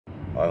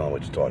I don't know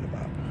what you're talking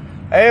about.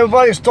 Hey,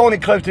 everybody, it's Tony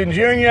Clifyon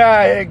Jr.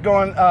 Hey,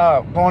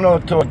 going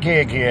over to a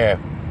gig here.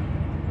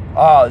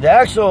 The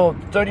actual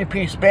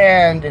 30-piece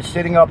band is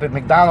sitting up at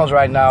McDonald's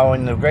right now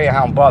in the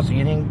Greyhound bus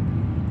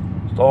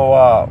eating. So,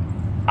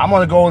 I'm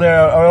going to go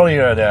there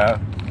earlier there.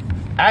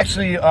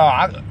 Actually,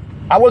 I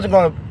wasn't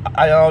going to,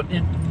 I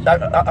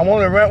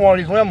wanted to rent one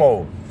of these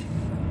limos.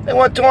 They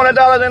want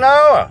 $200 an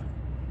hour.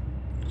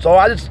 So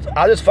I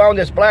just found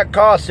this black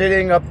car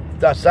sitting up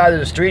the side of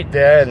the street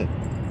there, and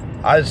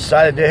I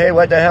decided, hey,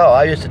 what the hell?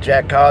 I used to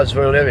jack cars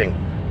for a living.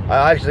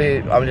 I'm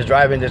just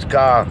driving this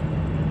car.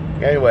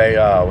 Anyway,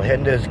 we're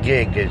heading to this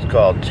gig. It's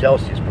called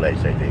Chelsea's Place,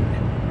 I think.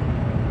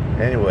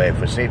 Anyway,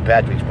 for St.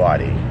 Patrick's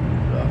Party.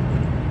 So,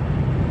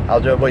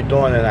 how's everybody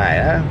doing tonight,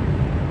 huh?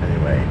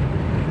 Anyway.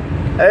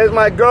 There's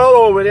my girl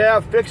over there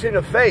fixing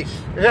the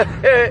face.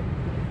 Hey,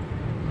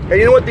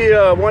 you know what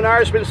the one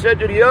Irishman said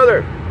to the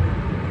other?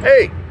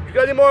 Hey, you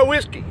got any more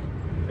whiskey?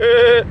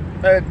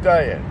 I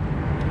tell you.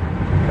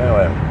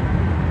 Anyway.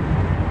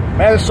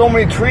 Man, there's so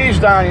many trees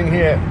down in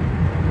here.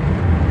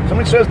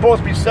 Somebody said it's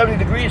supposed to be 70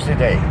 degrees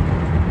today.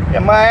 Yeah,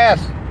 my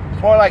ass.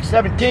 It's more like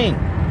 17.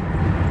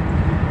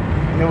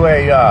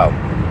 Anyway,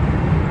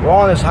 we're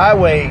on this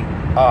highway.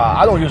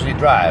 I don't usually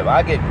drive.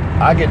 I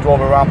get drove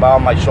around by all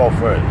my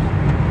chauffeurs.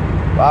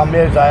 Problem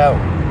is, I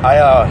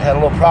had a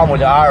little problem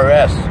with the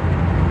IRS.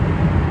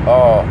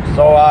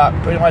 So I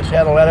pretty much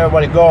had to let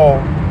everybody go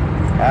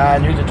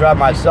and used to drive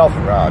myself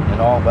around, you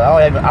know. But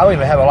I don't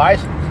even have a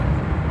license.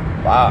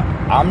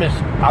 I'm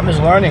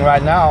just learning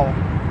right now.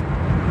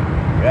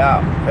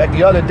 Yeah. In fact,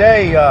 the other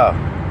day, I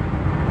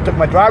took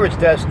my driver's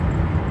test.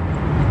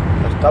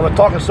 I was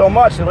talking so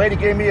much, the lady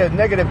gave me a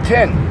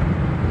 -10.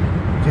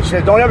 She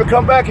said, "Don't ever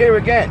come back here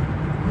again."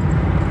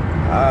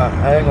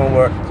 That ain't gonna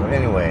work. So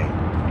anyway,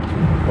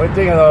 what are you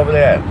thinking over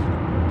there?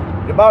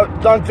 You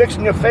about done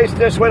fixing your face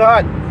there,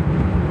 sweetheart?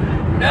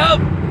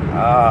 Nope.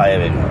 Here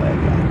we go.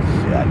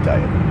 See, I tell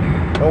you.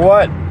 So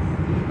what?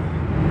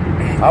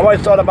 I always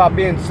thought about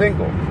being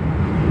single.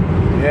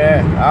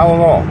 Yeah, I don't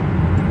know.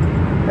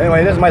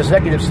 Anyway, this is my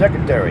executive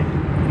secretary.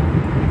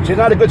 She's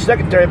not a good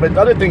secretary, but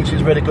other things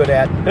she's really good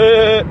at.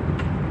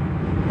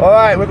 All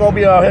right, we're going to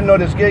be heading on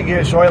this gig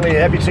here shortly.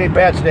 Happy St.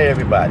 Pat's Day,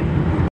 everybody.